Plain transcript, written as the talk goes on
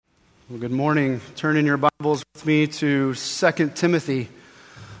Well, good morning. Turn in your Bibles with me to 2 Timothy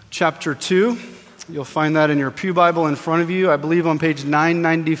chapter 2. You'll find that in your pew Bible in front of you, I believe on page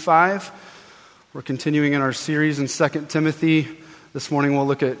 995. We're continuing in our series in 2 Timothy. This morning we'll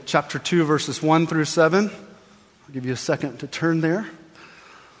look at chapter 2, verses 1 through 7. I'll give you a second to turn there.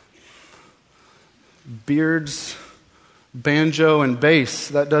 Beards, banjo, and bass.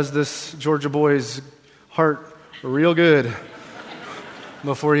 That does this Georgia boy's heart real good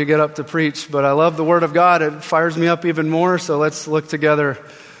before you get up to preach. But I love the Word of God. It fires me up even more. So let's look together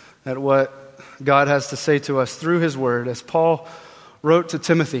at what God has to say to us through His Word. As Paul wrote to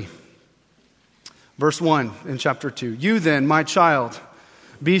Timothy, verse 1 in chapter 2. You then, my child,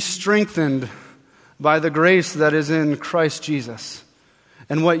 be strengthened by the grace that is in Christ Jesus.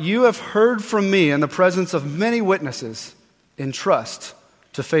 And what you have heard from me in the presence of many witnesses, entrust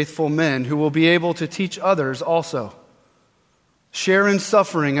to faithful men who will be able to teach others also. Share in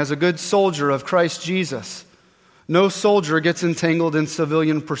suffering as a good soldier of Christ Jesus. No soldier gets entangled in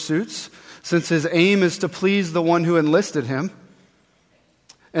civilian pursuits, since his aim is to please the one who enlisted him.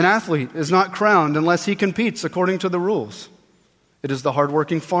 An athlete is not crowned unless he competes according to the rules. It is the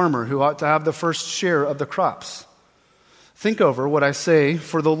hardworking farmer who ought to have the first share of the crops. Think over what I say,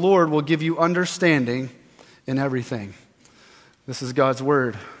 for the Lord will give you understanding in everything. This is God's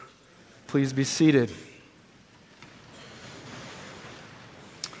word. Please be seated.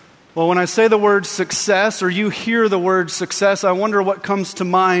 Well, when I say the word success, or you hear the word success, I wonder what comes to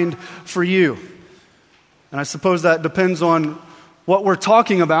mind for you. And I suppose that depends on what we're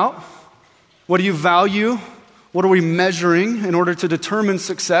talking about. What do you value? What are we measuring in order to determine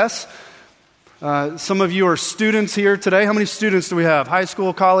success? Some of you are students here today. How many students do we have? High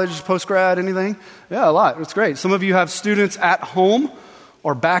school, college, post-grad, anything? Yeah, a lot. It's great. Some of you have students at home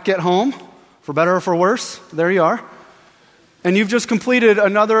or back at home, for better or for worse. There you are. And you've just completed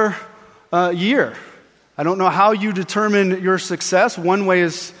another year. I don't know how you determine your success. One way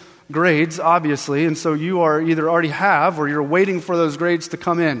is grades, obviously, and so you are either already have or you're waiting for those grades to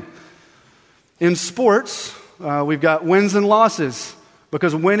come in. In sports, we've got wins and losses,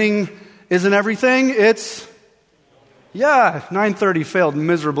 because winning isn't everything. It's, 930 failed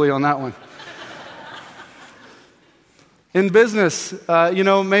miserably on that one. In business,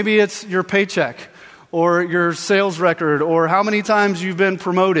 maybe it's your paycheck, or your sales record, or how many times you've been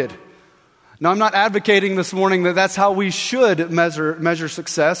promoted. Now, I'm not advocating this morning that that's how we should measure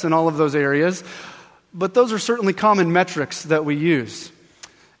success in all of those areas, but those are certainly common metrics that we use.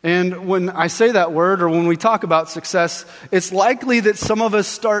 And when I say that word, or when we talk about success, it's likely that some of us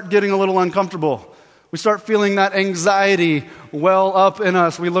start getting a little uncomfortable. We start feeling that anxiety well up in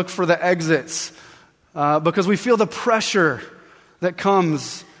us. We look for the exits because we feel the pressure that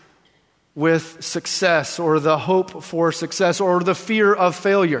comes with success, or the hope for success, or the fear of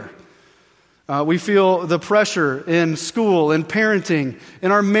failure. We feel the pressure in school, in parenting,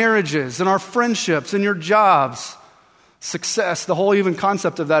 in our marriages, in our friendships, in your jobs. Success, the whole even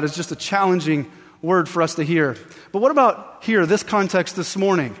concept of that is just a challenging word for us to hear. But what about here, this context this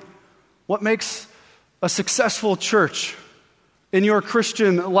morning? What makes a successful church in your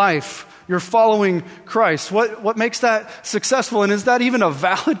Christian life? You're following Christ. What makes that successful? And is that even a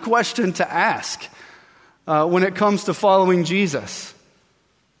valid question to ask when it comes to following Jesus?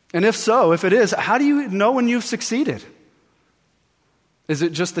 And if so, if it is, how do you know when you've succeeded? Is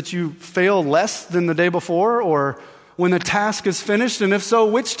it just that you fail less than the day before, or when the task is finished? And if so,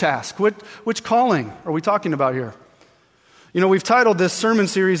 which task? Which calling are we talking about here? We've titled this sermon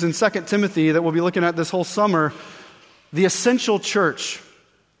series in 2 Timothy that we'll be looking at this whole summer, The Essential Church.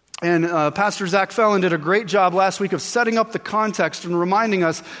 And Pastor Zach Fellon did a great job last week of setting up the context and reminding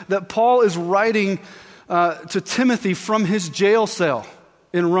us that Paul is writing to Timothy from his jail cell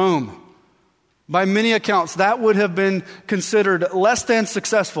in Rome. By many accounts, that would have been considered less than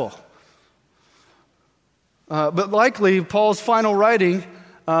successful. But likely, Paul's final writing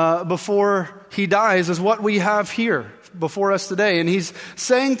before he dies is what we have here before us today. And he's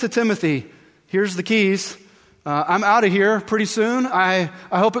saying to Timothy, here's the keys. I'm out of here pretty soon. I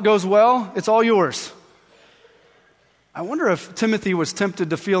hope it goes well. It's all yours. I wonder if Timothy was tempted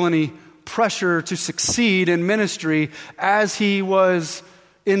to feel any pressure to succeed in ministry as he was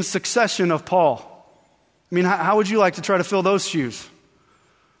in succession of Paul. I mean, how would you like to try to fill those shoes?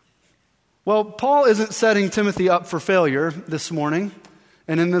 Well, Paul isn't setting Timothy up for failure this morning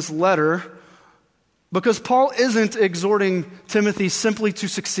and in this letter, because Paul isn't exhorting Timothy simply to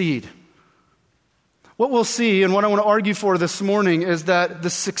succeed. What we'll see, and what I want to argue for this morning, is that the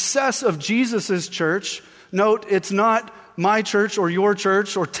success of Jesus' church, note, it's not my church or your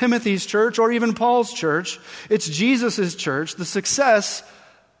church or Timothy's church or even Paul's church. It's Jesus' church. The success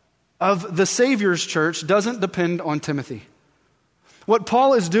of the Savior's church doesn't depend on Timothy. What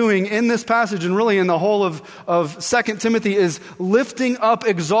Paul is doing in this passage and really in the whole of 2 Timothy is lifting up,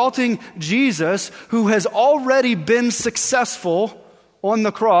 exalting Jesus, who has already been successful on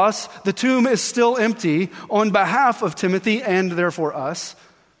the cross. The tomb is still empty on behalf of Timothy and therefore us,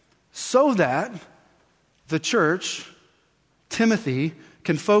 so that the church, Timothy,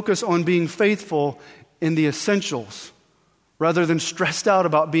 can focus on being faithful in the essentials rather than stressed out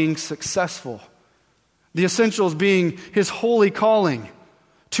about being successful. The essentials being his holy calling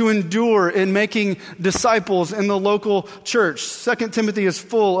to endure in making disciples in the local church. 2 Timothy is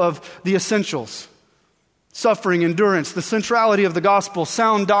full of the essentials: suffering, endurance, the centrality of the gospel,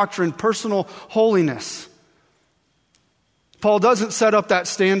 sound doctrine, personal holiness. Paul doesn't set up that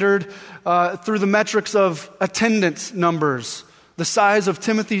standard through the metrics of attendance numbers, the size of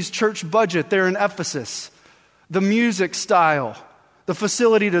Timothy's church budget there in Ephesus, the music style, the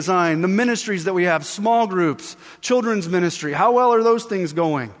facility design, the ministries that we have, small groups, children's ministry. How well are those things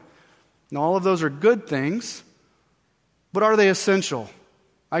going? And all of those are good things, but are they essential?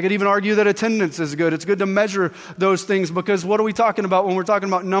 I could even argue that attendance is good. It's good to measure those things because what are we talking about when we're talking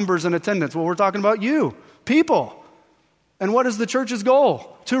about numbers and attendance? Well, we're talking about you, people. And what is the church's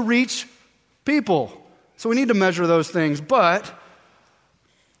goal? To reach people. So we need to measure those things, but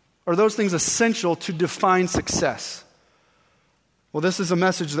are those things essential to define success? Well, this is a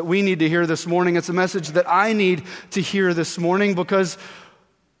message that we need to hear this morning. It's a message that I need to hear this morning because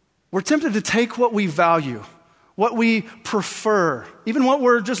we're tempted to take what we value, what we prefer, even what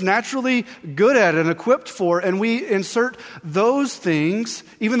we're just naturally good at and equipped for, and we insert those things,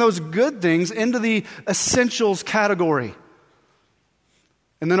 even those good things, into the essentials category.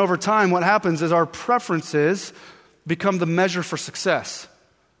 And then over time, what happens is our preferences become the measure for success.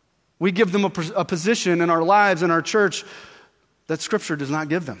 We give them a position in our lives, in our church, that Scripture does not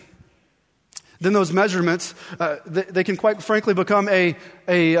give them. Then those measurements, they can quite frankly become a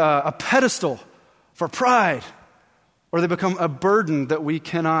pedestal for pride, or they become a burden that we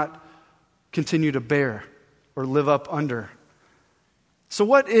cannot continue to bear or live up under. So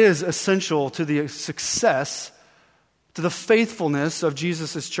what is essential to the success, to the faithfulness of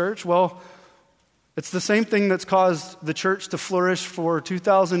Jesus' church? Well, it's the same thing that's caused the church to flourish for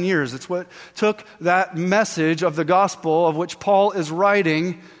 2,000 years. It's what took that message of the gospel of which Paul is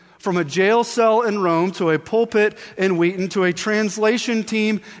writing from a jail cell in Rome to a pulpit in Wheaton to a translation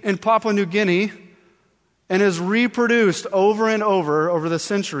team in Papua New Guinea and is reproduced over and over the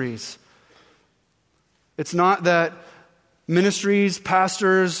centuries. It's not that ministries,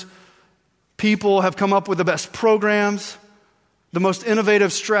 pastors, people have come up with the best programs, the most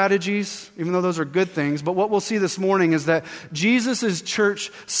innovative strategies, even though those are good things. But what we'll see this morning is that Jesus' church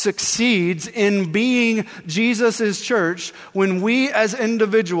succeeds in being Jesus' church when we as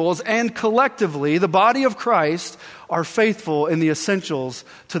individuals and collectively, the body of Christ, are faithful in the essentials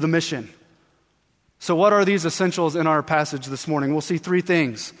to the mission. So what are these essentials in our passage this morning? We'll see three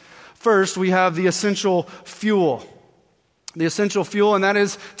things. First, we have the essential fuel. The essential fuel, and that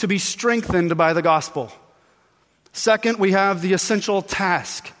is to be strengthened by the gospel. Second, we have the essential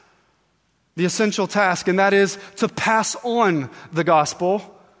task. The essential task, and that is to pass on the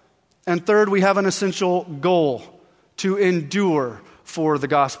gospel. And third, we have an essential goal, to endure for the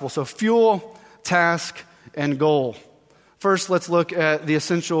gospel. So fuel, task, and goal. First, let's look at the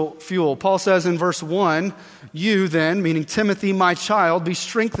essential fuel. Paul says in verse 1, "You then," meaning Timothy, "my child, be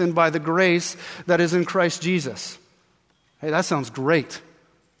strengthened by the grace that is in Christ Jesus." Hey, that sounds great.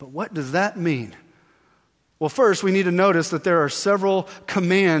 But what does that mean? Well, first, we need to notice that there are several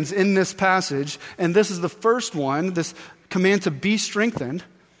commands in this passage, and this is the first one. This command to be strengthened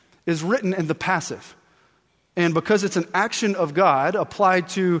is written in the passive. And because it's an action of God applied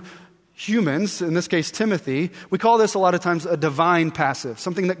to humans, in this case Timothy, we call this a lot of times a divine passive,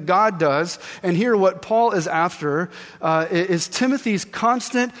 something that God does. And here what Paul is after is Timothy's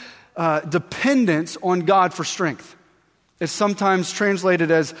constant dependence on God for strength. It's sometimes translated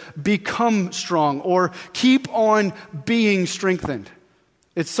as become strong or keep on being strengthened.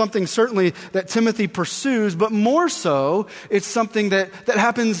 It's something certainly that Timothy pursues, but more so, it's something that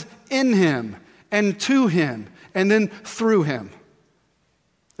happens in him and to him and then through him.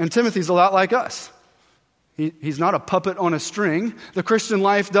 And Timothy's a lot like us. He's not a puppet on a string. The Christian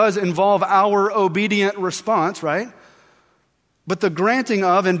life does involve our obedient response, right? But the granting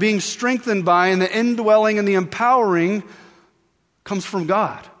of and being strengthened by and the indwelling and the empowering comes from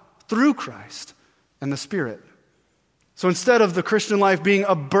God through Christ and the Spirit. So instead of the Christian life being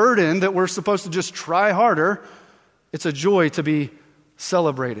a burden that we're supposed to just try harder, it's a joy to be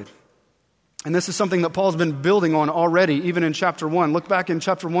celebrated. And this is something that Paul's been building on already, even in chapter 1. Look back in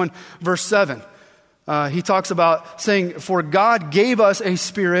chapter 1, verse 7. He talks about saying, for God gave us a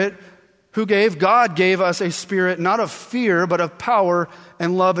spirit. Who gave? God gave us a spirit, not of fear, but of power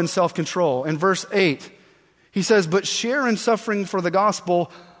and love and self-control. In verse 8, he says, but share in suffering for the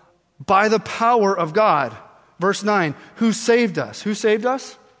gospel by the power of God. Verse 9, who saved us? Who saved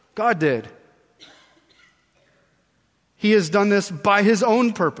us? God did. He has done this by his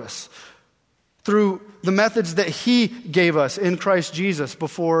own purpose, through the methods that he gave us in Christ Jesus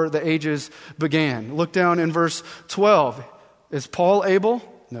before the ages began. Look down in verse 12. Is Paul able?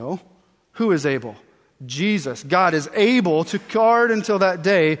 No. Who is able? Jesus. God is able to guard until that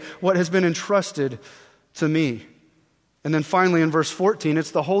day what has been entrusted to me. And then finally in verse 14,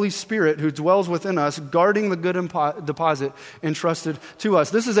 it's the Holy Spirit who dwells within us, guarding the good deposit entrusted to us.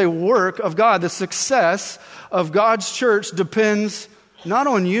 This is a work of God. The success of God's church depends not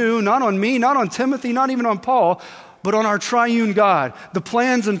on you, not on me, not on Timothy, not even on Paul, but on our triune God, the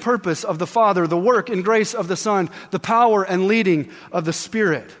plans and purpose of the Father, the work and grace of the Son, the power and leading of the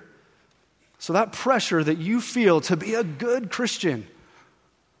Spirit. So that pressure that you feel to be a good Christian,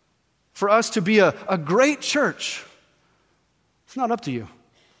 for us to be a great church, it's not up to you.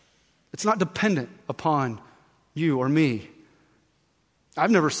 It's not dependent upon you or me. I've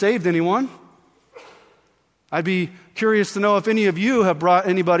never saved anyone. I'd be curious to know if any of you have brought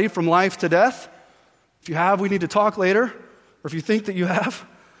anybody from life to death. If you have, we need to talk later, or if you think that you have.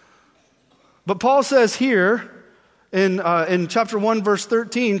 But Paul says here in chapter 1, verse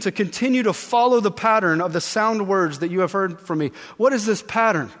 13, to continue to follow the pattern of the sound words that you have heard from me. What is this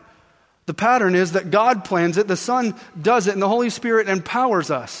pattern? The pattern is that God plans it, the Son does it, and the Holy Spirit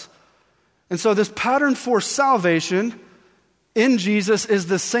empowers us. And so this pattern for salvation in Jesus is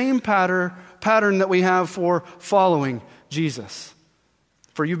the same pattern that we have for following Jesus.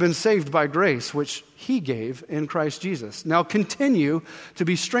 For you've been saved by grace, which he gave in Christ Jesus. Now continue to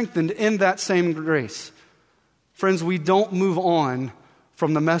be strengthened in that same grace. Friends, we don't move on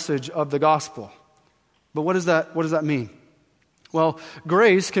from the message of the gospel. But what does that mean? Well,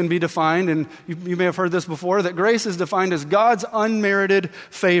 grace can be defined, and you may have heard this before, that grace is defined as God's unmerited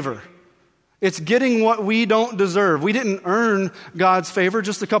favor. It's getting what we don't deserve. We didn't earn God's favor.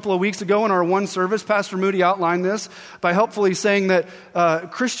 Just a couple of weeks ago in our one service, Pastor Moody outlined this by helpfully saying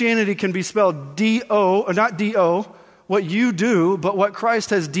that Christianity can be spelled D-O, or not D-O, what you do, but what Christ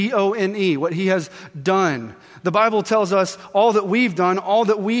has D-O-N-E, what he has done. The Bible tells us all that we've done, all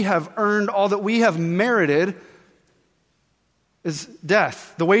that we have earned, all that we have merited is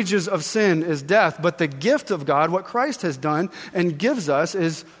death. The wages of sin is death, but the gift of God, what Christ has done and gives us,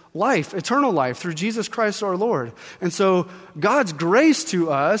 is life, eternal life through Jesus Christ our Lord. And so God's grace to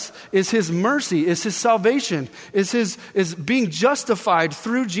us is his mercy, is his salvation, is being justified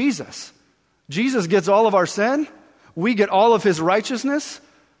through Jesus. Jesus gets all of our sin, we get all of his righteousness,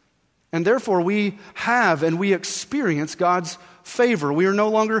 and therefore we have and we experience God's favor. We are no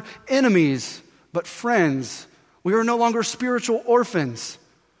longer enemies, but friends. We are no longer spiritual orphans,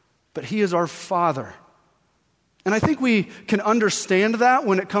 but he is our Father. And I think we can understand that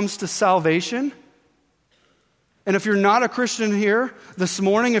when it comes to salvation. And if you're not a Christian here this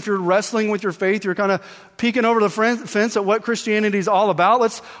morning, if you're wrestling with your faith, you're kind of peeking over the fence at what Christianity is all about,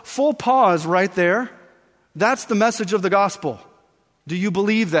 let's full pause right there. That's the message of the gospel. Do you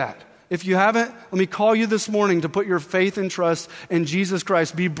believe that? If you haven't, let me call you this morning to put your faith and trust in Jesus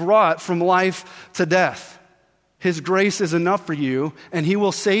Christ. Be brought from life to death. His grace is enough for you, and he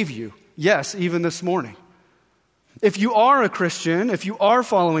will save you. Yes, even this morning. If you are a Christian, if you are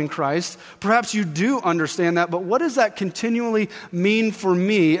following Christ, perhaps you do understand that, but what does that continually mean for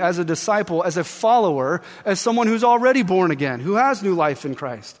me as a disciple, as a follower, as someone who's already born again, who has new life in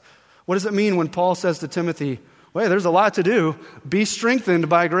Christ? What does it mean when Paul says to Timothy, well, there's a lot to do. Be strengthened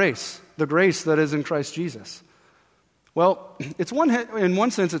by grace, the grace that is in Christ Jesus. Well, in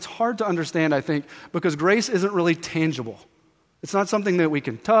one sense, it's hard to understand, I think, because grace isn't really tangible. It's not something that we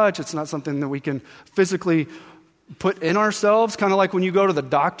can touch. It's not something that we can physically put in ourselves. Kind of like when you go to the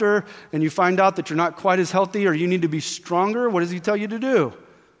doctor and you find out that you're not quite as healthy or you need to be stronger. What does he tell you to do?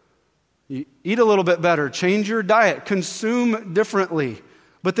 You eat a little bit better, change your diet, consume differently,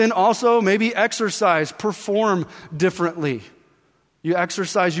 but then also maybe exercise, perform differently. You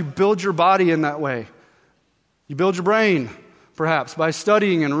exercise, you build your body in that way. You build your brain, perhaps, by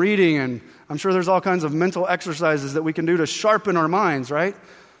studying and reading, and I'm sure there's all kinds of mental exercises that we can do to sharpen our minds, right?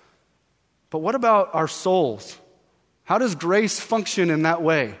 But what about our souls? How does grace function in that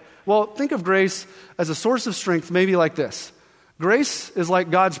way? Well, think of grace as a source of strength, maybe like this. Grace is like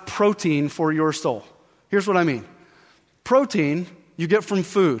God's protein for your soul. Here's what I mean. Protein you get from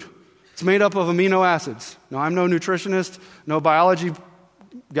food. It's made up of amino acids. Now, I'm no nutritionist, no biology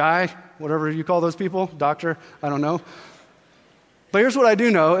guy, whatever you call those people, doctor, I don't know. But here's what I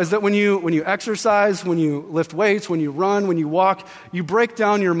do know is that when you exercise, when you lift weights, when you run, when you walk, you break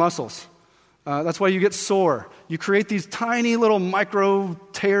down your muscles. That's why you get sore. You create these tiny little micro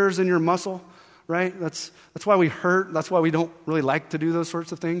tears in your muscle, right? That's why we hurt. That's why we don't really like to do those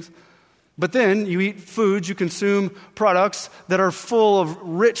sorts of things. But then you eat foods, you consume products that are full of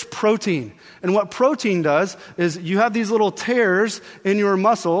rich protein. And what protein does is you have these little tears in your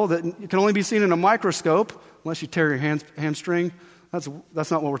muscle that can only be seen in a microscope, unless you tear your hamstring.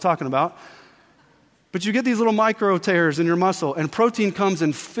 That's not what we're talking about. But you get these little micro tears in your muscle, and protein comes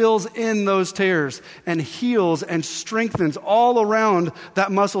and fills in those tears and heals and strengthens all around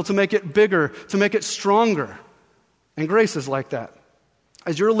that muscle to make it bigger, to make it stronger. And grace is like that.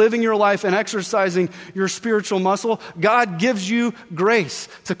 As you're living your life and exercising your spiritual muscle, God gives you grace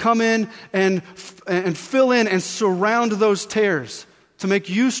to come in and fill in and surround those tears, to make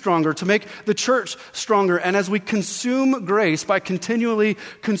you stronger, to make the church stronger. And as we consume grace by continually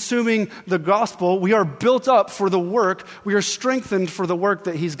consuming the gospel, we are built up for the work, we are strengthened for the work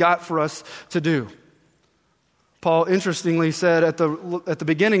that He's got for us to do. Paul interestingly said at the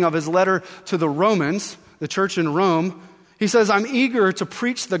beginning of his letter to the Romans, the church in Rome, he says, I'm eager to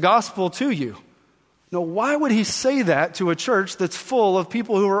preach the gospel to you. Now, why would he say that to a church that's full of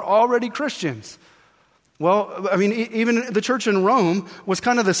people who are already Christians? Well, I mean, even the church in Rome was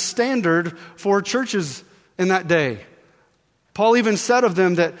kind of the standard for churches in that day. Paul even said of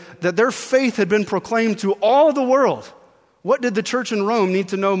them that their faith had been proclaimed to all the world. What did the church in Rome need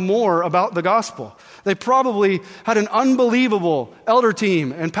to know more about the gospel? They probably had an unbelievable elder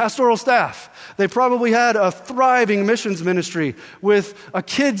team and pastoral staff. They probably had a thriving missions ministry with a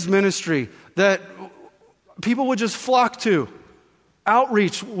kids ministry that people would just flock to.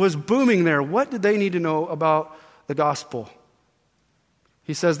 Outreach was booming there. What did they need to know about the gospel?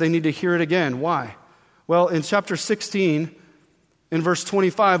 He says they need to hear it again. Why? Well, in chapter 16, in verse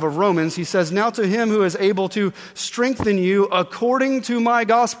 25 of Romans, he says, now to him who is able to strengthen you according to my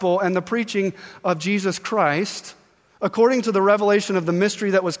gospel and the preaching of Jesus Christ, according to the revelation of the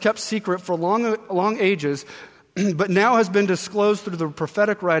mystery that was kept secret for long ages, but now has been disclosed through the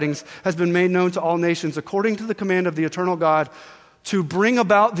prophetic writings, has been made known to all nations, according to the command of the eternal God, to bring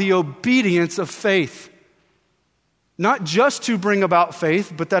about the obedience of faith. Not just to bring about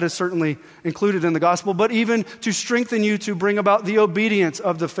faith, but that is certainly included in the gospel, but even to strengthen you to bring about the obedience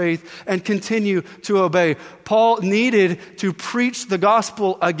of the faith and continue to obey. Paul needed to preach the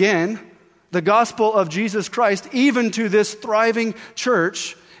gospel again, the gospel of Jesus Christ, even to this thriving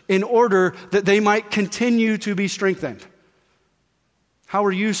church, in order that they might continue to be strengthened. How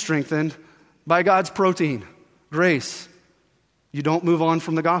are you strengthened? By God's protein, grace. You don't move on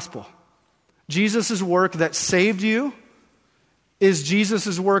from the gospel. Jesus' work that saved you is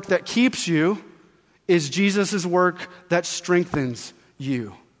Jesus' work that keeps you, is Jesus' work that strengthens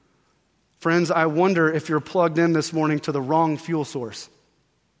you. Friends, I wonder if you're plugged in this morning to the wrong fuel source.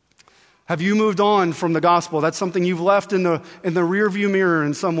 Have you moved on from the gospel? That's something you've left in the rearview mirror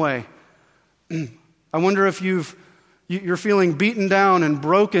in some way. I wonder if you're feeling beaten down and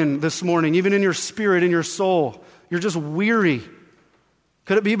broken this morning, even in your spirit, in your soul. You're just weary.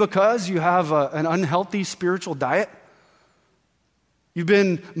 Could it be because you have an unhealthy spiritual diet? You've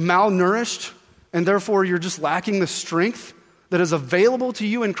been malnourished, and therefore you're just lacking the strength that is available to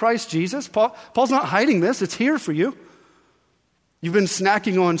you in Christ Jesus? Paul's not hiding this. It's here for you. You've been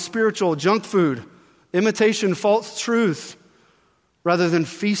snacking on spiritual junk food, imitation false truths, rather than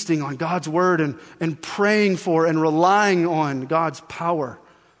feasting on God's word and praying for and relying on God's power.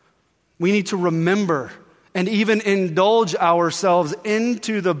 We need to remember and even indulge ourselves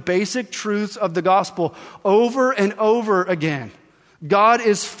into the basic truths of the gospel over and over again. God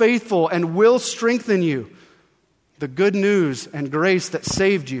is faithful and will strengthen you. The good news and grace that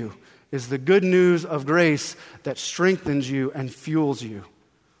saved you is the good news of grace that strengthens you and fuels you.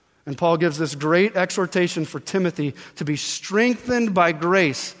 And Paul gives this great exhortation for Timothy to be strengthened by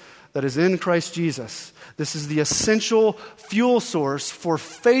grace that is in Christ Jesus. This is the essential fuel source for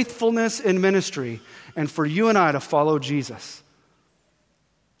faithfulness in ministry and for you and I to follow Jesus.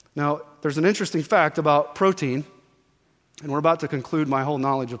 Now, there's an interesting fact about protein, and we're about to conclude my whole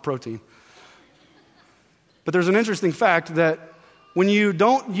knowledge of protein. But there's an interesting fact that when you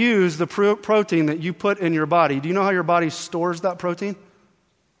don't use the protein that you put in your body, do you know how your body stores that protein?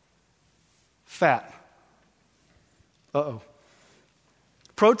 Fat. Uh-oh.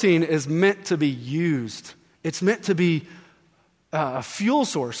 Protein is meant to be used. It's meant to be a fuel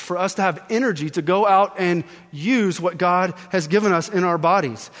source for us to have energy to go out and use what God has given us in our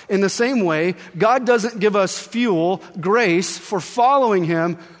bodies. In the same way, God doesn't give us fuel, grace for following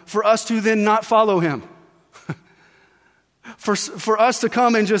him for us to then not follow him. For us to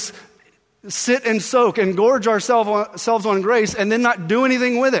come and just sit and soak and gorge ourselves on grace and then not do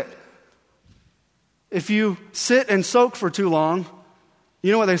anything with it. If you sit and soak for too long,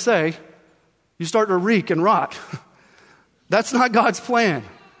 you know what they say, you start to reek and rot. That's not God's plan.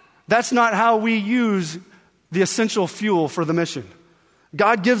 That's not how we use the essential fuel for the mission.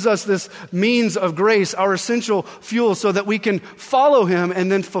 God gives us this means of grace, our essential fuel, so that we can follow him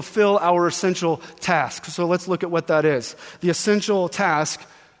and then fulfill our essential task. So let's look at what that is. The essential task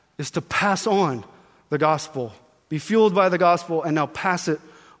is to pass on the gospel, be fueled by the gospel, and now pass it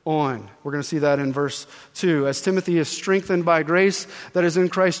on. We're going to see that in verse 2. As Timothy is strengthened by grace that is in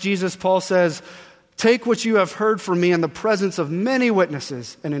Christ Jesus, Paul says, take what you have heard from me in the presence of many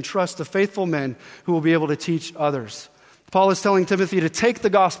witnesses and entrust to faithful men who will be able to teach others. Paul is telling Timothy to take the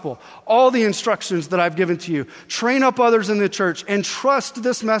gospel, all the instructions that I've given to you, train up others in the church, and trust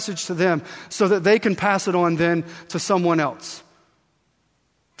this message to them so that they can pass it on then to someone else.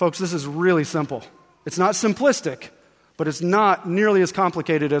 Folks, this is really simple. It's not simplistic, but it's not nearly as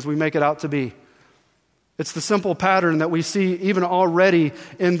complicated as we make it out to be. It's the simple pattern that we see even already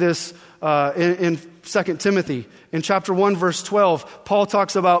in this, in 2 Timothy. In chapter 1, verse 12, Paul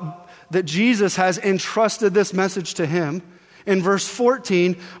talks about that Jesus has entrusted this message to him. In verse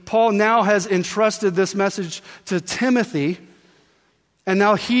 14, Paul now has entrusted this message to Timothy, and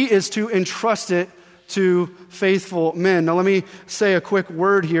now he is to entrust it to faithful men. Now let me say a quick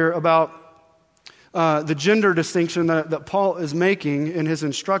word here about the gender distinction that Paul is making in his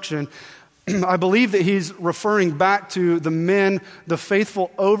instruction. I believe that he's referring back to the men, the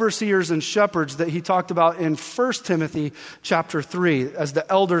faithful overseers and shepherds that he talked about in 1 Timothy chapter 3 as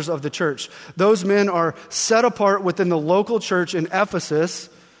the elders of the church. Those men are set apart within the local church in Ephesus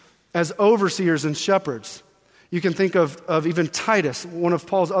as overseers and shepherds. You can think of even Titus, one of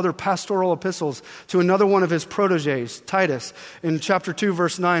Paul's other pastoral epistles, to another one of his proteges, Titus, in chapter 2,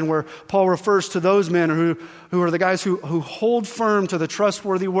 verse 9, where Paul refers to those men who are the guys who hold firm to the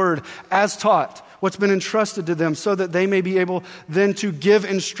trustworthy word as taught, what's been entrusted to them, so that they may be able then to give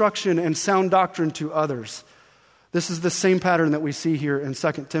instruction and sound doctrine to others. This is the same pattern that we see here in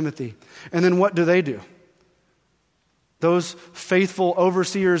 2 Timothy. And then what do? Those faithful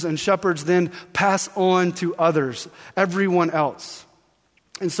overseers and shepherds then pass on to others, everyone else.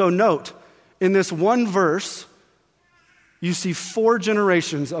 And so note, in this one verse, you see 4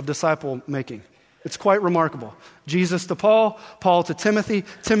 generations of disciple making. It's quite remarkable. Jesus to Paul, Paul to Timothy,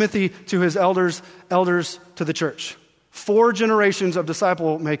 Timothy to his elders, elders to the church. 4 generations of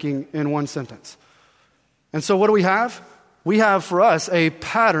disciple making in one sentence. And so what do we have? We have for us a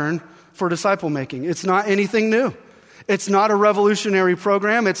pattern for disciple making. It's not anything new. It's not a revolutionary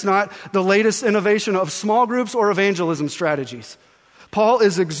program. It's not the latest innovation of small groups or evangelism strategies. Paul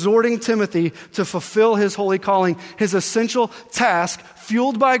is exhorting Timothy to fulfill his holy calling, his essential task,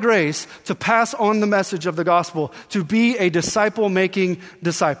 fueled by grace, to pass on the message of the gospel, to be a disciple-making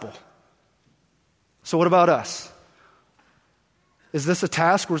disciple. So what about us? Is this a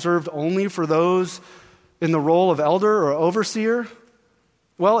task reserved only for those in the role of elder or overseer?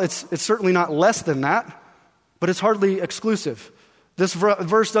 Well, it's certainly not less than that. But it's hardly exclusive. This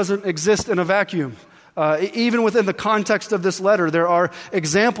verse doesn't exist in a vacuum. Even within the context of this letter, there are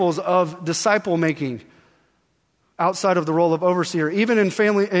examples of disciple making outside of the role of overseer. Even in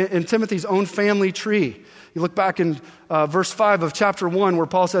Timothy's own family tree. You look back in verse 5 of chapter 1 where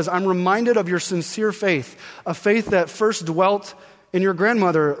Paul says, I'm reminded of your sincere faith, a faith that first dwelt in your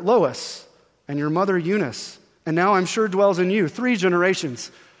grandmother Lois and your mother Eunice, and now I'm sure dwells in you. 3 generations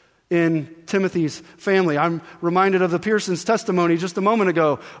in Timothy's family. I'm reminded of the Pearson's testimony just a moment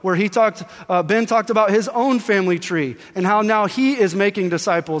ago where Ben talked about his own family tree and how now he is making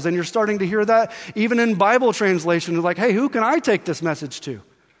disciples. And you're starting to hear that even in Bible translation. Like, hey, who can I take this message to?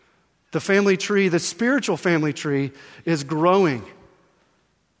 The family tree, the spiritual family tree is growing.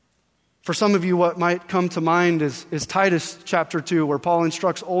 For some of you, what might come to mind is Titus chapter 2, where Paul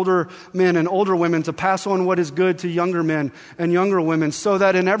instructs older men and older women to pass on what is good to younger men and younger women, so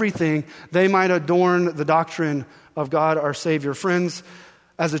that in everything they might adorn the doctrine of God our Savior. Friends,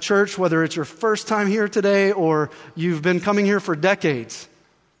 as a church, whether it's your first time here today or you've been coming here for decades,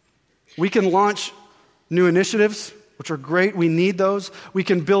 we can launch new initiatives, which are great. We need those. We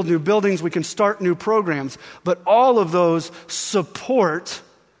can build new buildings. We can start new programs. But all of those support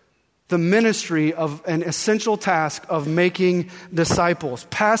the ministry of an essential task of making disciples,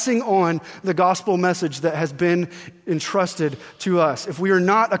 passing on the gospel message that has been entrusted to us. If we are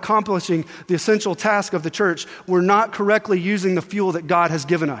not accomplishing the essential task of the church, we're not correctly using the fuel that God has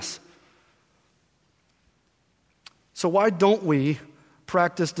given us. So why don't we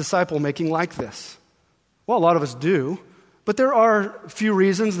practice disciple making like this? Well, a lot of us do, but there are a few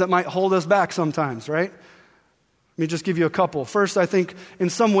reasons that might hold us back sometimes, right? Let me just give you a couple. First, I think in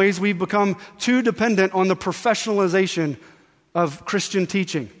some ways we've become too dependent on the professionalization of Christian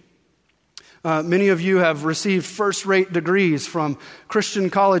teaching. Many of you have received first-rate degrees from Christian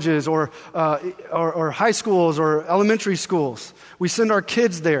colleges or high schools or elementary schools. We send our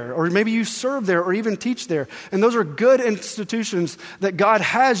kids there, or maybe you serve there or even teach there. And those are good institutions that God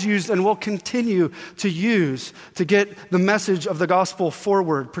has used and will continue to use to get the message of the gospel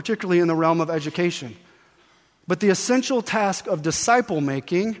forward, particularly in the realm of education. But the essential task of disciple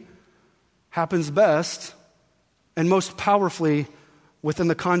making happens best and most powerfully within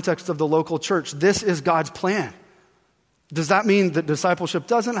the context of the local church. This is God's plan. Does that mean that discipleship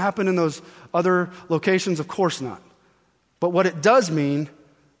doesn't happen in those other locations? Of course not. But what it does mean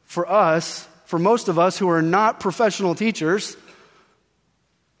for us, for most of us who are not professional teachers,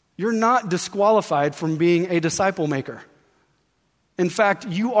 you're not disqualified from being a disciple maker. In fact,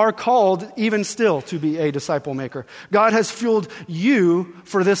 you are called even still to be a disciple maker. God has fueled you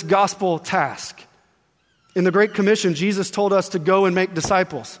for this gospel task. In the Great Commission, Jesus told us to go and make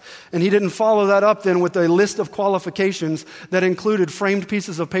disciples. And he didn't follow that up then with a list of qualifications that included framed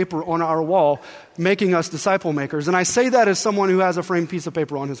pieces of paper on our wall, making us disciple makers. And I say that as someone who has a framed piece of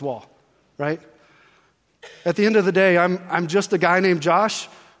paper on his wall, right? At the end of the day, I'm just a guy named Josh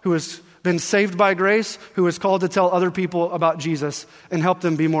who has been saved by grace, who is called to tell other people about Jesus and help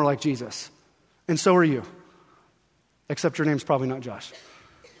them be more like Jesus. And so are you. Except your name's probably not Josh.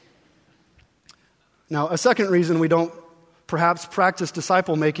 Now, a second reason we don't perhaps practice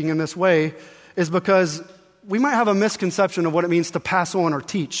disciple making in this way is because we might have a misconception of what it means to pass on or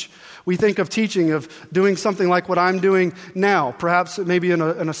teach. We think of teaching, of doing something like what I'm doing now, perhaps maybe in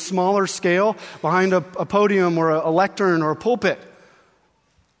a smaller scale, behind a podium or a lectern or a pulpit.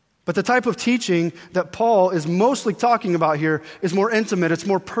 But the type of teaching that Paul is mostly talking about here is more intimate, it's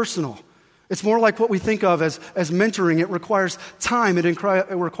more personal. It's more like what we think of as mentoring. It requires time, it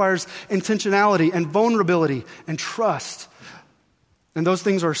requires intentionality and vulnerability and trust. And those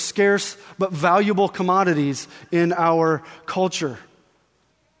things are scarce but valuable commodities in our culture.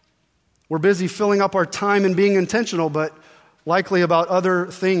 We're busy filling up our time and being intentional, but likely about other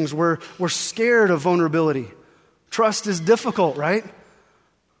things. We're scared of vulnerability. Trust is difficult, right?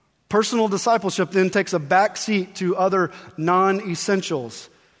 Personal discipleship then takes a back seat to other non-essentials.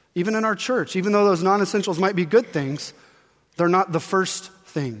 Even in our church, even though those non-essentials might be good things, they're not the first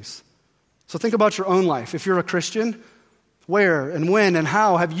things. So think about your own life. If you're a Christian, where and when and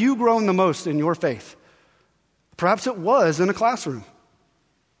how have you grown the most in your faith? Perhaps it was in a classroom.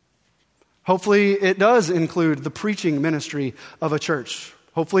 Hopefully it does include the preaching ministry of a church.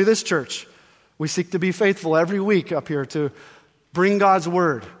 Hopefully this church, we seek to be faithful every week up here to bring God's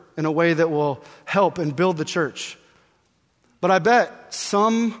word in a way that will help and build the church. But I bet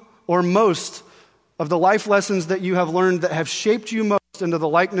some or most of the life lessons that you have learned that have shaped you most into the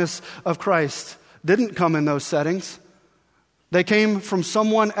likeness of Christ didn't come in those settings. They came from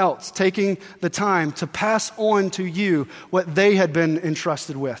someone else taking the time to pass on to you what they had been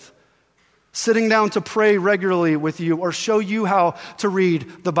entrusted with. Sitting down to pray regularly with you or show you how to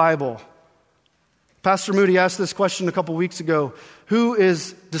read the Bible. Pastor Moody asked this question a couple weeks ago. Who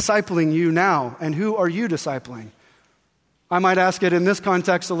is discipling you now, and who are you discipling? I might ask it in this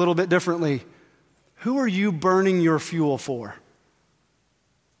context a little bit differently. Who are you burning your fuel for?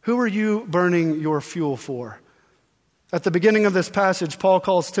 Who are you burning your fuel for? At the beginning of this passage, Paul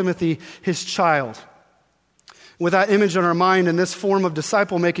calls Timothy his child. With that image in our mind and this form of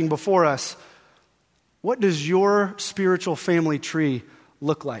disciple making before us, what does your spiritual family tree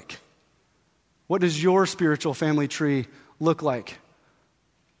look like? What does your spiritual family tree look like?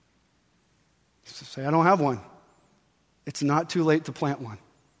 Say, I don't have one. It's not too late to plant one.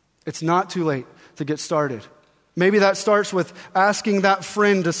 It's not too late to get started. Maybe that starts with asking that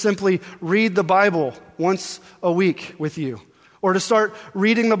friend to simply read the Bible once a week with you, or to start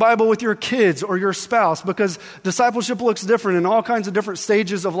reading the Bible with your kids or your spouse, because discipleship looks different in all kinds of different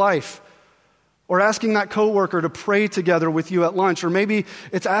stages of life. Or asking that coworker to pray together with you at lunch, or maybe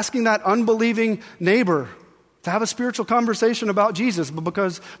it's asking that unbelieving neighbor to have a spiritual conversation about Jesus, but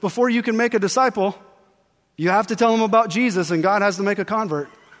because before you can make a disciple, you have to tell them about Jesus, and God has to make a convert.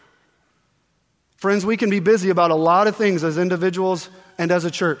 Friends, we can be busy about a lot of things as individuals and as a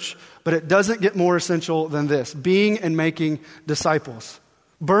church, but it doesn't get more essential than this: being and making disciples.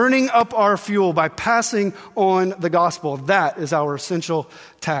 Burning up our fuel by passing on the gospel. That is our essential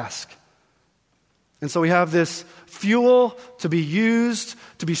task. And so we have this fuel to be used,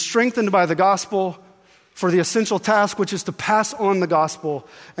 to be strengthened by the gospel for the essential task, which is to pass on the gospel.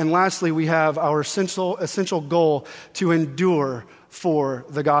 And lastly, we have our essential goal to endure for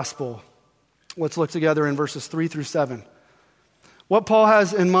the gospel. Let's look together in verses 3 through 7. What Paul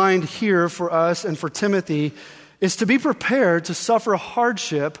has in mind here for us and for Timothy is to be prepared to suffer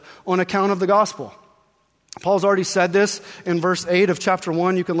hardship on account of the gospel. Paul's already said this in verse 8 of chapter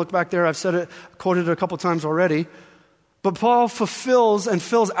 1. You can look back there. I've said it, quoted it a couple times already. But Paul fulfills and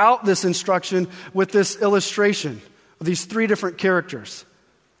fills out this instruction with this illustration of these three different characters.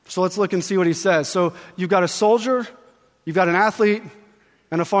 So let's look and see what he says. So you've got a soldier, you've got an athlete,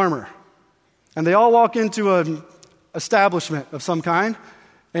 and a farmer. And they all walk into an establishment of some kind,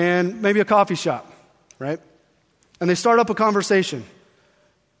 and maybe a coffee shop, right? And they start up a conversation.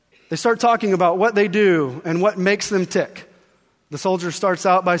 They start talking about what they do and what makes them tick. The soldier starts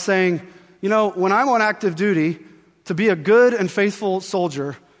out by saying, when I'm on active duty, to be a good and faithful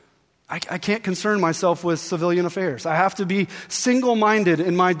soldier, I can't concern myself with civilian affairs. I have to be single-minded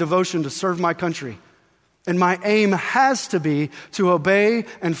in my devotion to serve my country. And my aim has to be to obey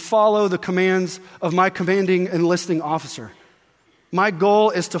and follow the commands of my commanding enlisting officer. My goal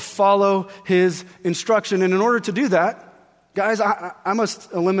is to follow his instruction. And in order to do that, guys, I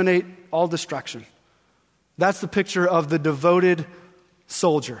must eliminate all distraction. That's the picture of the devoted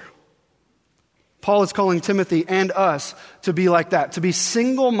soldier. Paul is calling Timothy and us to be like that, to be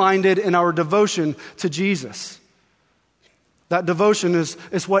single-minded in our devotion to Jesus. That devotion is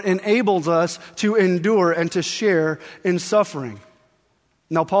what enables us to endure and to share in suffering.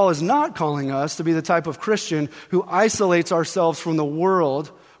 Now, Paul is not calling us to be the type of Christian who isolates ourselves from the world,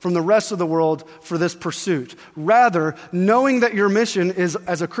 from the rest of the world for this pursuit. Rather, knowing that your mission is,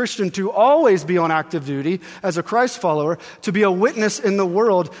 as a Christian, to always be on active duty, as a Christ follower, to be a witness in the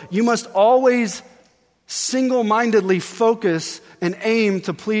world, you must always single-mindedly focus and aim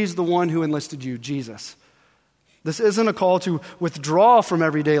to please the one who enlisted you, Jesus. This isn't a call to withdraw from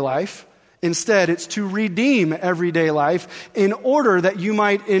everyday life. Instead, it's to redeem everyday life in order that you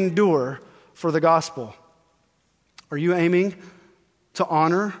might endure for the gospel. Are you aiming to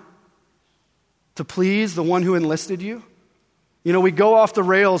honor, to please the one who enlisted you? We go off the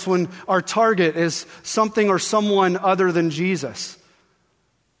rails when our target is something or someone other than Jesus.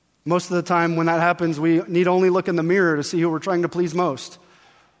 Most of the time when that happens, we need only look in the mirror to see who we're trying to please most.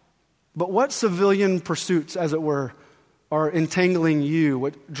 But what civilian pursuits, as it were, are entangling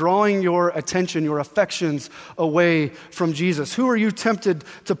you, drawing your attention, your affections away from Jesus? Who are you tempted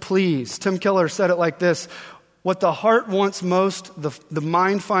to please? Tim Keller said it like this: what the heart wants most, the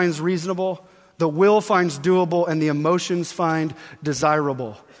mind finds reasonable, the will finds doable, and the emotions find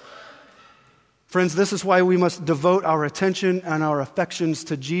desirable. Friends, this is why we must devote our attention and our affections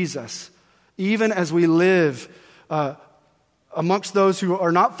to Jesus, even as we live amongst those who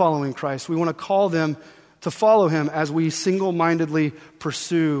are not following Christ. We want to call them to follow him as we single-mindedly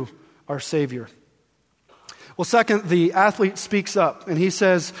pursue our Savior. Well, second, the athlete speaks up, and he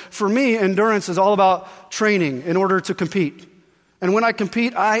says, for me, endurance is all about training in order to compete. And when I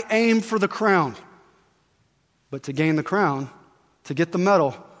compete, I aim for the crown. But to gain the crown, to get the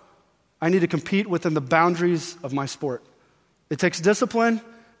medal, I need to compete within the boundaries of my sport. It takes discipline,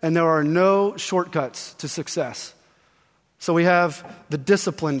 and there are no shortcuts to success. So we have the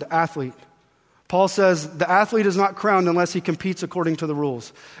disciplined athlete. Paul says the athlete is not crowned unless he competes according to the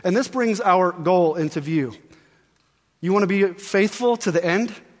rules. And this brings our goal into view. You want to be faithful to the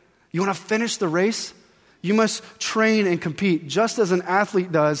end? You want to finish the race? You must train and compete just as an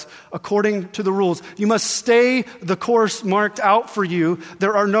athlete does according to the rules. You must stay the course marked out for you.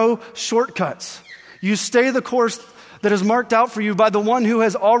 There are no shortcuts. You stay the course that is marked out for you by the one who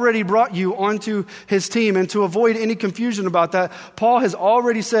has already brought you onto his team. And to avoid any confusion about that, Paul has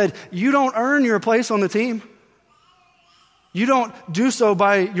already said, you don't earn your place on the team. You don't do so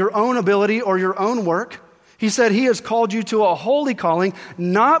by your own ability or your own work. He said he has called you to a holy calling,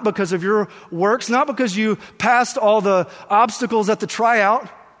 not because of your works, not because you passed all the obstacles at the tryout,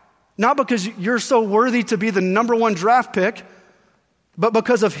 not because you're so worthy to be the number one draft pick, but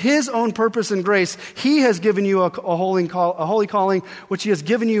because of his own purpose and grace. He has given you a holy calling, which he has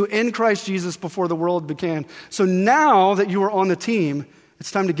given you in Christ Jesus before the world began. So now that you are on the team,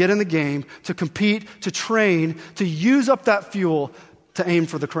 it's time to get in the game, to compete, to train, to use up that fuel to aim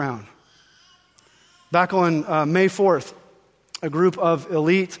for the crown. Back on May 4th, a group of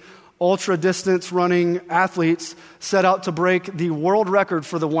elite ultra-distance running athletes set out to break the world record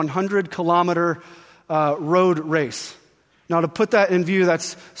for the 100-kilometer road race. Now, to put that in view,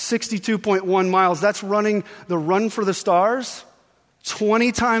 that's 62.1 miles. That's running the Run for the Stars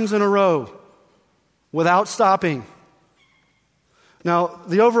 20 times in a row without stopping. Now,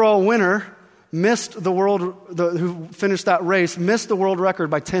 the overall winner who finished that race, missed the world record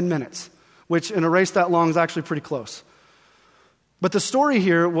by 10 minutes, which in a race that long is actually pretty close. But the story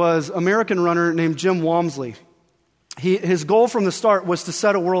here was an American runner named Jim Walmsley. His goal from the start was to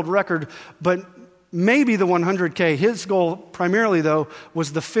set a world record, but maybe the 100K. His goal primarily, though,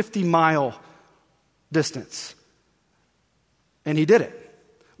 was the 50-mile distance. And he did it.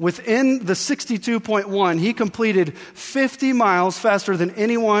 Within the 62.1, he completed 50 miles faster than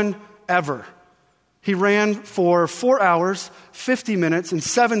anyone ever. He ran for 4 hours, 50 minutes, and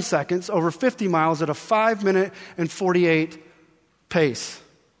 7 seconds over 50 miles at a 5-minute and 48 pace.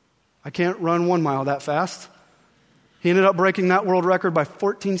 I can't run 1 mile that fast. He ended up breaking that world record by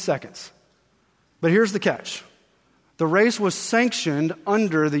 14 seconds. But here's the catch. The race was sanctioned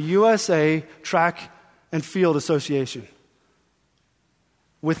under the USA Track and Field Association.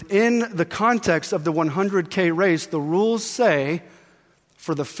 Within the context of the 100K race, the rules say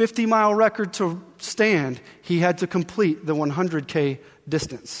for the 50-mile record to stand, he had to complete the 100K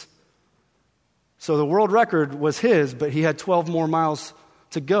distance. So the world record was his, but he had 12 more miles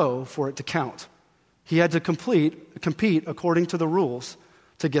to go for it to count. He had to compete according to the rules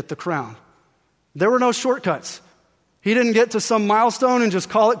to get the crown. There were no shortcuts. He didn't get to some milestone and just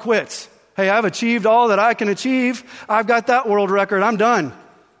call it quits. Hey, I've achieved all that I can achieve. I've got that world record. I'm done.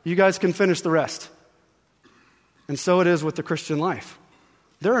 You guys can finish the rest. And so it is with the Christian life.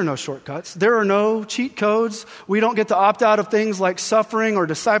 There are no shortcuts. There are no cheat codes. We don't get to opt out of things like suffering or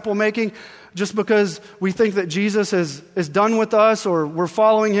disciple making just because we think that Jesus is done with us or we're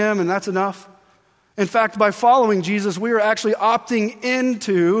following him and that's enough. In fact, by following Jesus, we are actually opting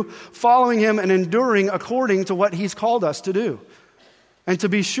into following him and enduring according to what he's called us to do. And to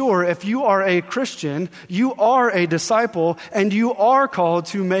be sure, if you are a Christian, you are a disciple, and you are called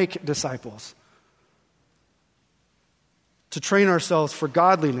to make disciples. To train ourselves for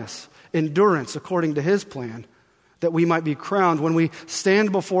godliness, endurance according to his plan, that we might be crowned when we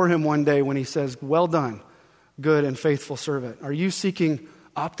stand before him one day when he says, "Well done, good and faithful servant." Are you seeking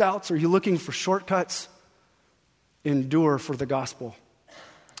opt-outs? Are you looking for shortcuts? Endure for the gospel.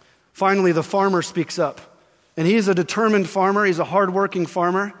 Finally, the farmer speaks up. And he's a determined farmer. He's a hardworking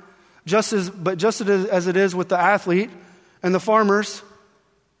farmer. Just as it is with the athlete and the farmers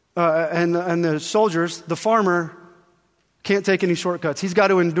and the soldiers, the farmer can't take any shortcuts. He's got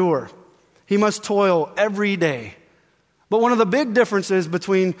to endure. He must toil every day. But one of the big differences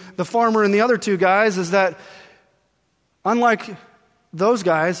between the farmer and the other two guys is that unlike those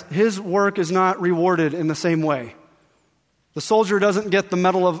guys, his work is not rewarded in the same way. The soldier doesn't get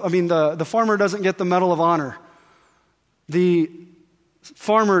the farmer doesn't get the Medal of Honor. The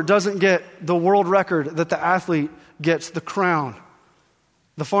farmer doesn't get the world record that the athlete gets, the crown.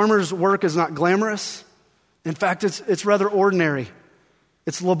 The farmer's work is not glamorous. In fact, it's rather ordinary.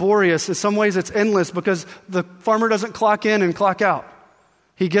 It's laborious. In some ways, it's endless because the farmer doesn't clock in and clock out.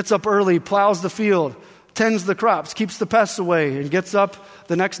 He gets up early, plows the field, tends the crops, keeps the pests away, and gets up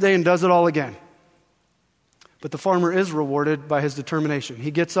the next day and does it all again. But the farmer is rewarded by his determination.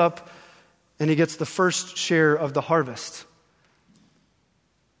 He gets up and he gets the first share of the harvest.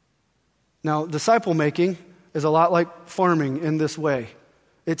 Now, disciple making is a lot like farming in this way.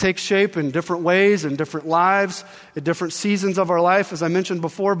 It takes shape in different ways, in different lives, at different seasons of our life, as I mentioned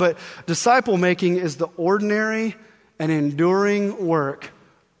before, but disciple making is the ordinary and enduring work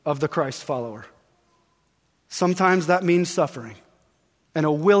of the Christ follower. Sometimes that means suffering and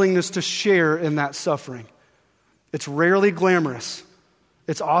a willingness to share in that suffering. It's rarely glamorous.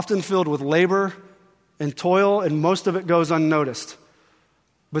 It's often filled with labor and toil, and most of it goes unnoticed.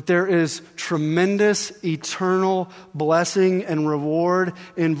 But there is tremendous eternal blessing and reward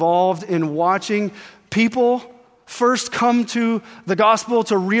involved in watching people first come to the gospel,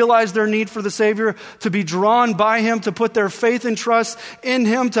 to realize their need for the Savior, to be drawn by him, to put their faith and trust in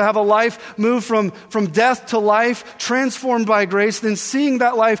him, to have a life move from death to life, transformed by grace, then seeing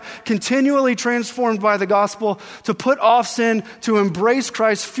that life continually transformed by the gospel, to put off sin, to embrace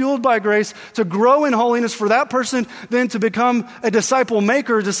Christ, fueled by grace, to grow in holiness for that person, then to become a disciple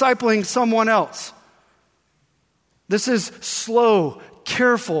maker, discipling someone else. This is slow,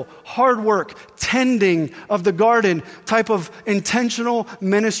 careful, hard work, tending of the garden type of intentional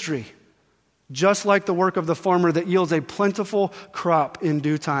ministry, just like the work of the farmer that yields a plentiful crop in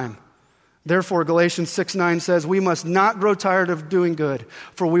due time. Therefore, Galatians 6:9 says, we must not grow tired of doing good,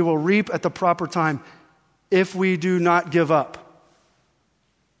 for we will reap at the proper time if we do not give up.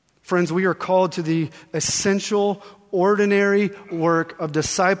 Friends, we are called to the essential, ordinary work of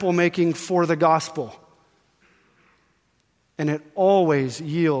disciple making for the gospel. And it always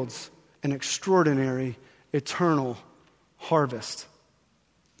yields an extraordinary, eternal harvest.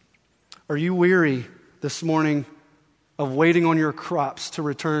 Are you weary this morning of waiting on your crops to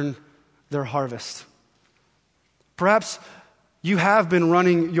return their harvest? Perhaps you have been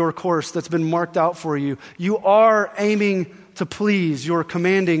running your course that's been marked out for you. You are aiming to please your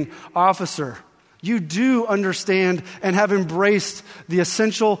commanding officer. You do understand and have embraced the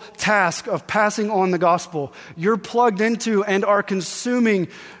essential task of passing on the gospel. You're plugged into and are consuming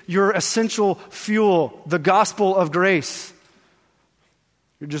your essential fuel, the gospel of grace.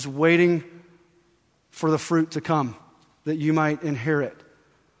 You're just waiting for the fruit to come that you might inherit.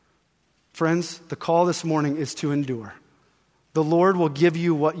 Friends, the call this morning is to endure. The Lord will give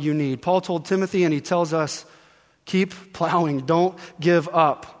you what you need. Paul told Timothy, and he tells us, keep plowing, don't give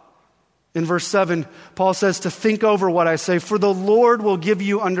up. In verse 7, Paul says to think over what I say, for the Lord will give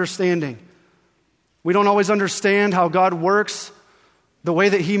you understanding. We don't always understand how God works, the way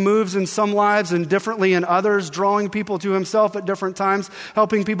that he moves in some lives and differently in others, drawing people to himself at different times,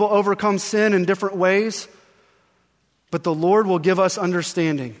 helping people overcome sin in different ways. But the Lord will give us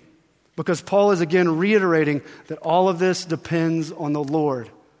understanding, because Paul is again reiterating that all of this depends on the Lord,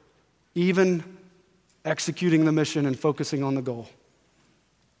 even executing the mission and focusing on the goal.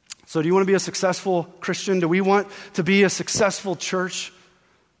 So do you want to be a successful Christian? Do we want to be a successful church?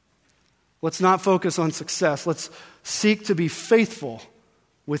 Let's not focus on success. Let's seek to be faithful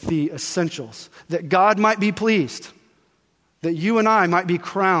with the essentials, that God might be pleased, that you and I might be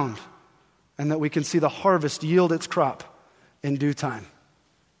crowned, and that we can see the harvest yield its crop in due time.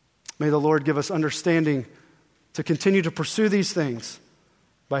 May the Lord give us understanding to continue to pursue these things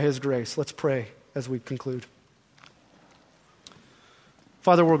by his grace. Let's pray as we conclude.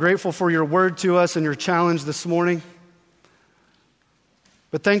 Father, we're grateful for your word to us and your challenge this morning.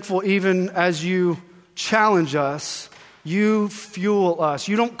 But thankful even as you challenge us, you fuel us.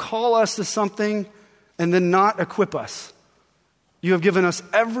 You don't call us to something and then not equip us. You have given us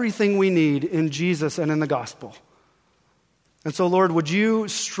everything we need in Jesus and in the gospel. And so, Lord, would you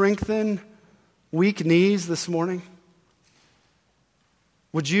strengthen weak knees this morning?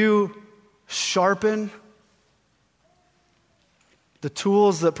 Would you sharpen the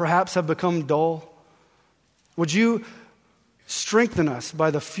tools that perhaps have become dull? Would you strengthen us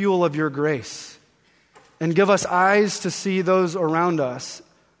by the fuel of your grace and give us eyes to see those around us,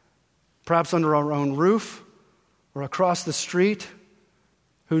 perhaps under our own roof or across the street,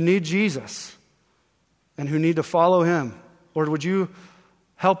 who need Jesus and who need to follow him? Lord, would you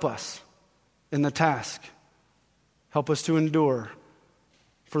help us in the task? Help us to endure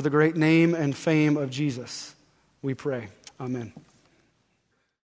for the great name and fame of Jesus, we pray. Amen.